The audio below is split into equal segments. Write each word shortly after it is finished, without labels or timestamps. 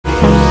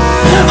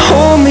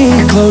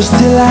close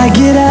till I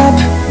get up.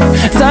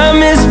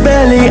 Time is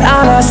barely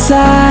on our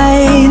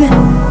side.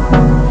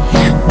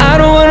 I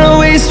don't wanna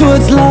waste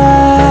what's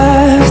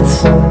left.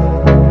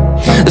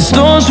 The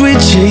storms we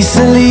chase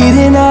are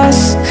leading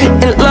us,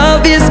 and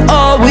love is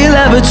all we'll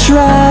ever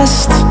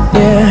trust.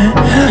 Yeah,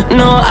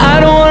 no, I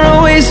don't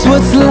wanna waste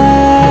what's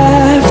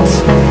left.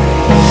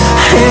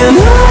 And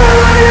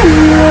on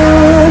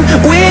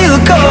we'll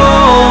go,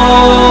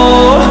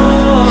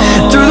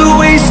 through the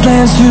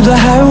wastelands, through the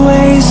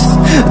highways,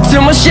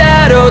 till my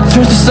shadow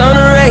turns to sun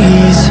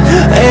rays.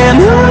 And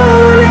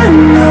on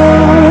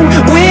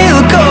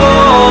we'll go,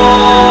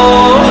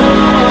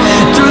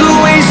 through the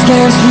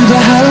wastelands, through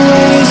the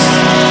highways,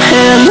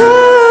 and on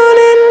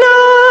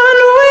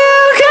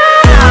we'll go.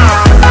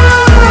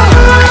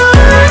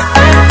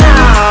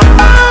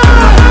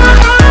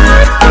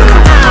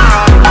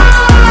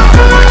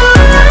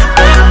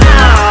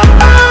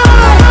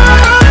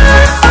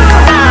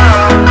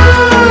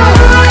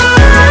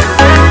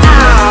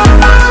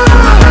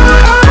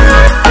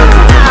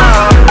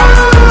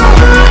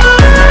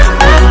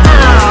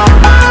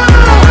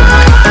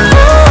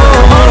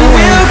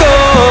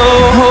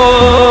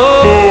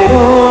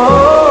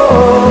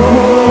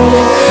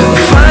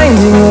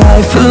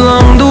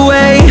 Along the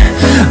way,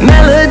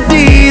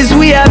 melodies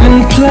we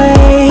haven't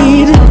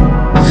played.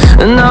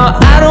 No,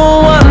 I don't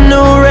want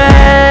no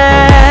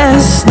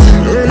rest.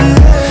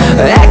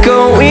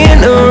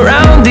 Echoing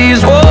around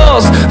these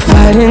walls,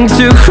 fighting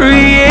to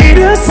create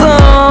a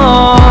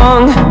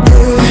song.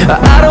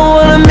 I don't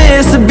wanna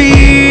miss a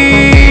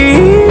beat.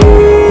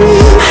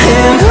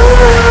 And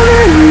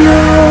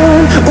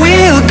on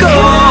we'll go,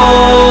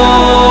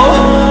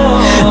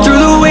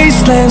 through the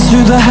wastelands,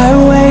 through the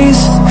highways,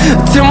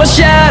 till my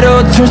shadow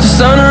turns to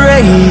sun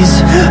rays.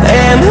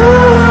 And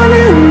on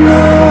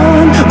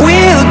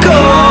we'll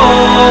go,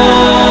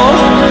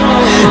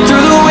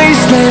 through the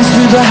wastelands,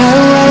 through the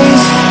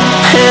highways,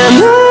 and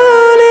on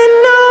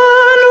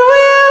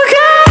we'll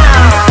go.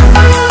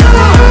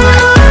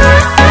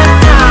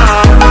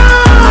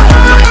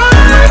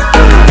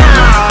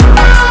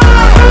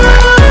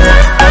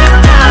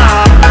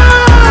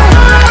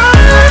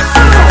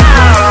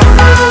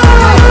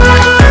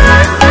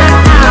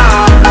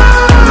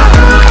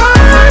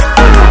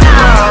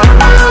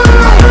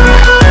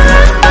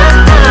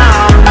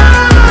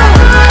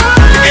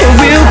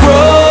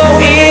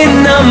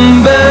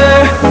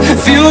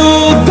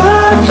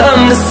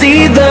 To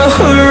see the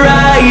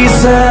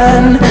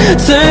horizon,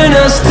 turn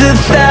us to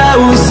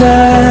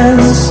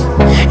thousands,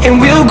 and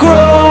we'll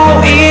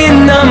grow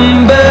in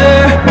number,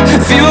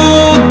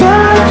 fueled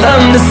by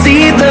them. To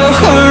see the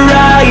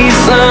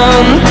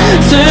horizon,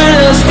 turn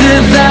us to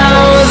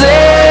thousands,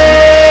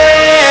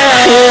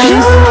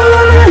 and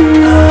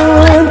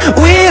on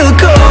we'll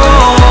go,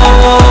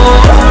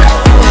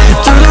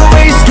 through the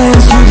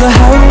wastelands, through the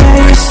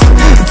highways,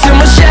 till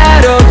my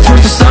shadow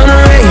turns to sun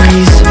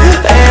rays.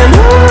 And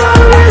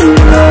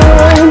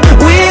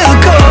we'll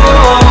go,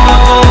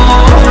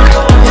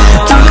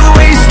 through the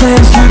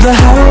wastelands, through the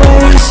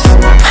highways,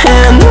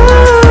 and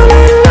on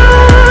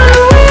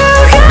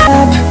we'll go.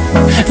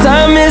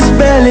 Time is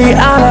barely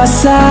on our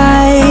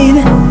side.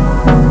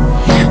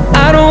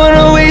 I don't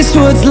wanna waste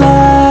what's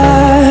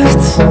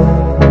left.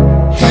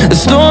 The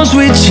storms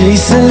we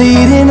chase are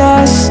leading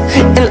us,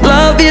 and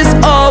love is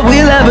all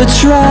we'll ever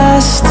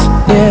trust.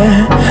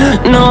 Yeah,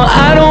 no,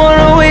 I don't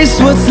wanna waste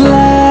what's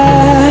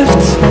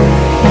left.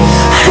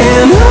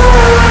 And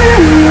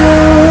on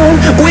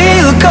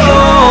we'll go,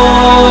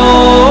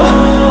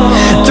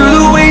 through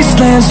the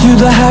wastelands, through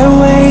the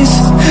highways,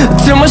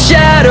 till my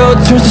shadow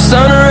turns to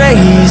sun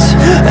rays.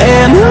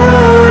 And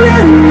on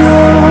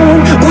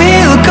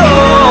we'll go,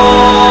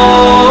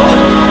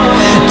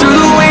 through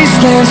the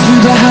wastelands,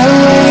 through the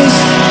highways,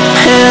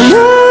 and on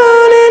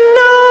we'll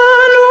go.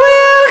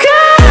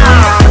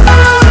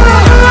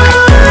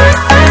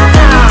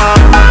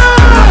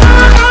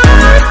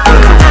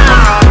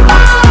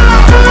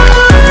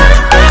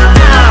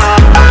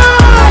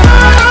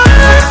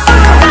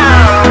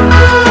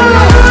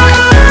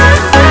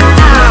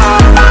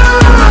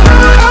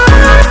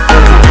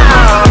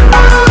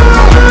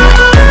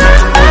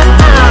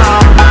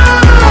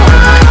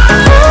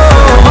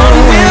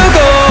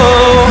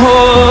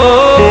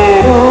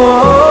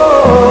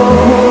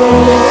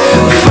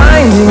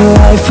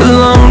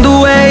 Along the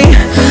way,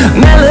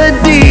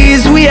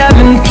 melodies we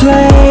haven't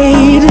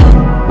played.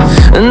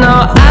 No,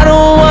 I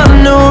don't want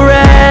no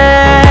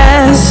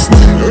rest.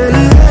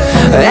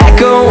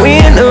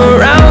 Echoing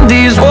around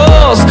these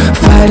walls,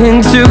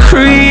 fighting to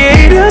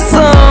create a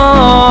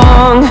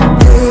song.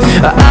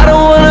 I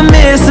don't wanna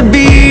miss a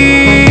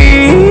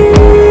beat.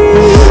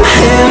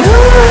 And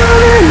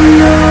on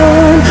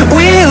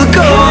we'll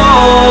go,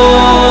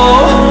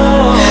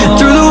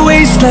 through the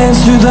wastelands,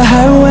 through the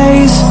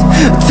highways,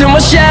 till my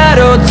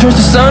shadow turns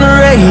to sun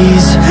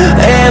rays.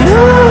 And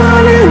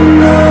on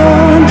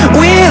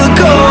we'll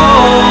go,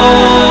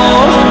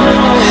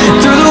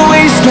 through the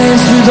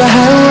wastelands, through the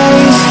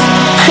highways,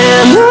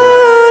 and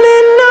on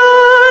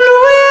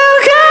we'll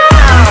go.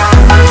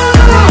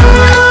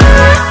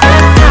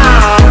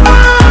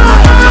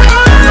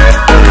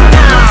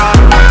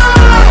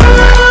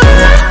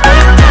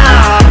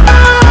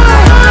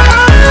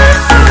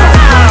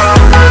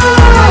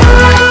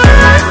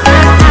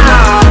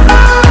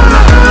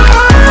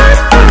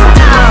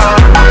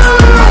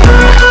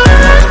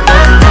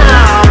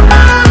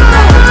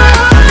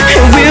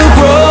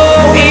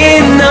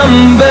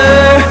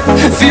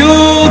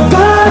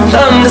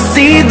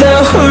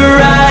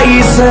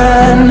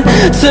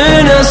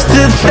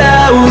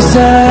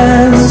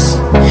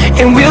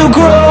 we'll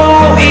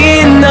grow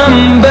in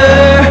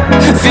number,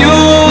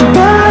 fueled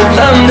by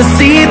them to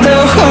see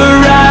the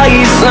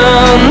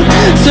horizon,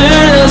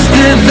 turn us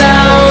to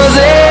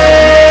thousands.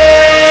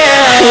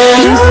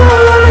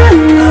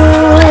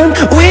 On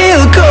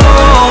we'll go,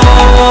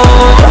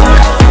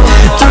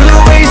 through the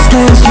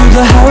wastelands, through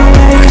the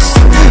highways,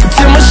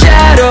 till my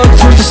shadow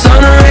turns to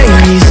sun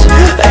rays.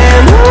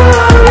 And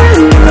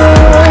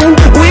on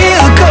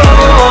we'll go,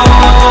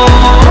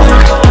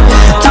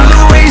 through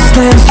the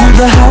wastelands, through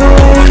the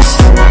highways,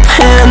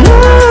 and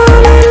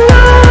on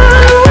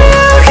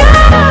we'll go.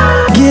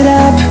 Get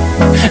up,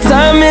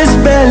 time is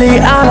barely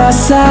on our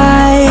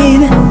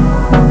side.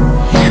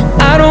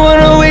 I don't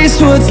wanna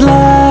waste what's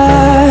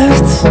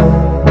left.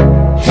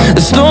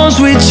 The storms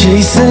we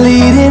chase are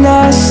leading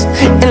us,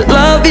 and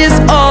love is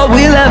all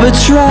we'll ever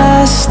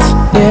trust.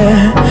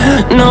 Yeah,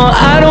 no,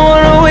 I don't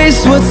wanna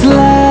waste what's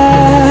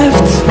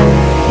left.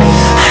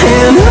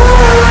 And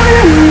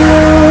on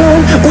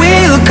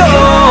we'll go,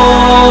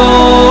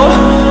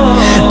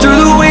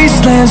 through the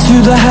wastelands,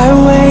 through the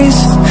highways,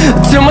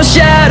 till my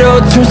shadow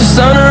turns to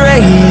sun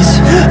rays.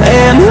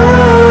 And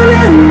on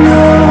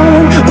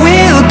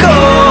we'll go,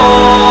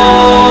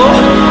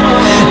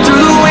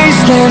 through the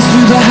wastelands,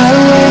 through the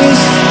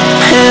highways,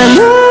 and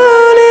on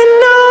we'll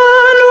go.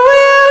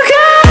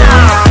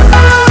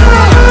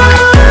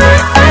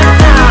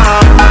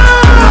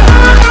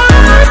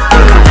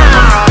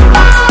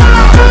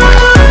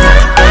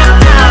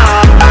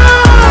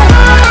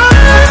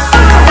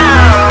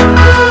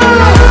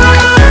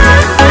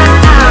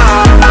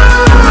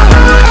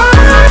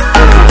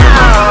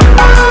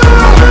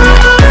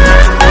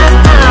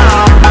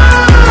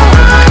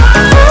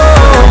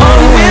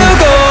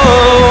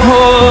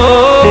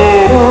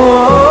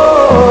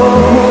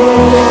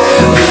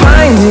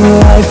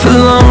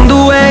 Along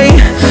the way,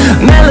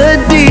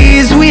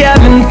 melodies we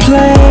haven't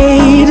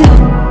played.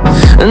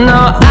 No,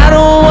 I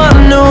don't want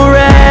no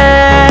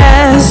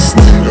rest,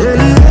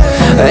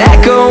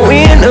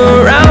 echoing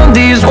around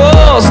these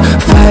walls,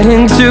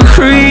 fighting to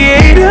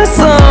create a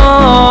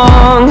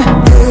song.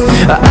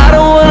 I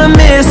don't wanna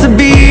miss a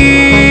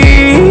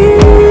beat.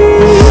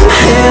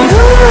 And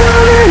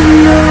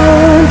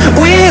on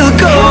we'll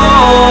go,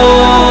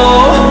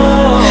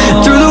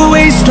 through the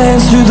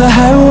wastelands, through the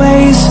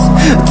highways,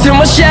 till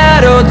my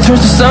shadow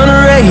turns to sun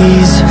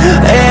rays.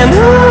 And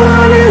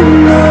on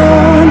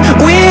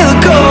we'll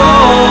go,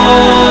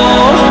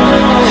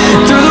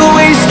 through the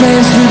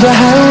wastelands, through the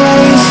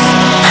highways,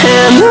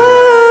 and on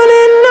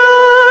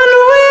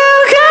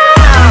we'll go.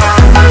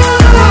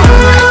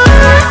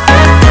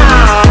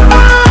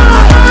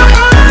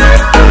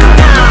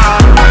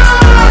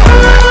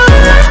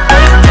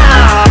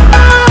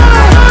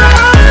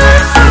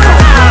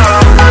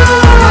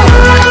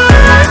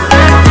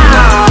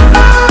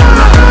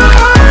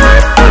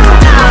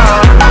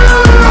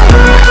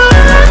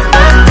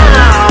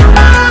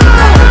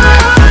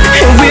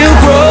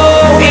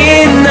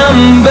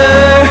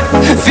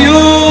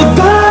 Fueled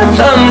by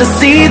them to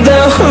see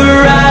the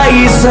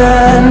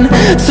horizon,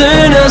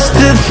 turn us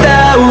to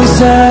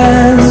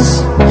thousands,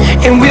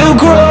 and we'll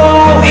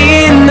grow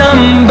in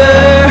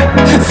number.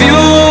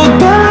 Fueled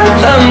by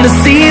them to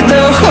see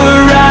the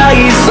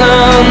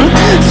horizon,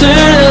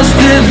 turn us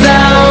to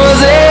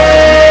thousands.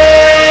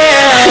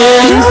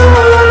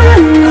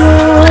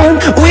 On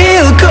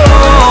we'll go,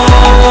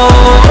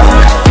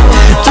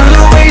 through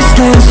the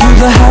wastelands, through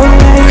the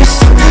highways,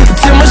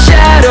 till my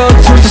shadow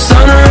turns to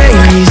sun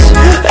rays.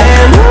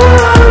 And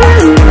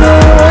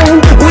on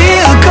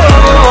we'll go,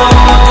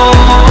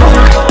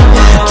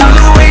 through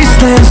the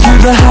wastelands,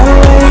 through the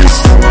highways,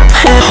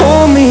 and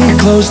hold me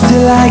close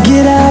till I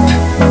get up.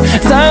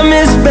 Time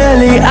is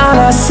barely on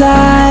our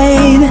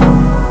side.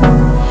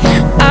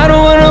 I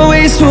don't wanna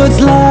waste what's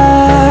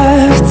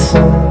left.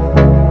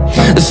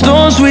 The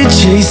storms we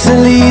chase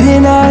are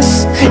leading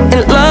us,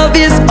 and love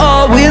is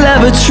all we'll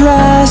ever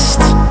trust.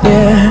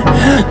 Yeah,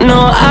 no,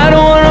 I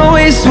don't wanna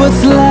waste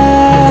what's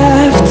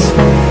left.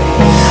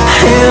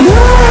 And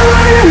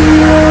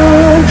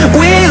on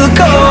we'll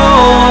go,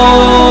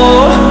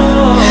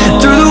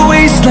 through the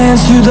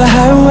wastelands, through the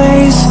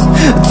highways,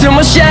 till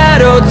my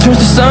shadow turns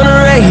to sun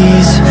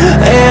rays.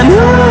 And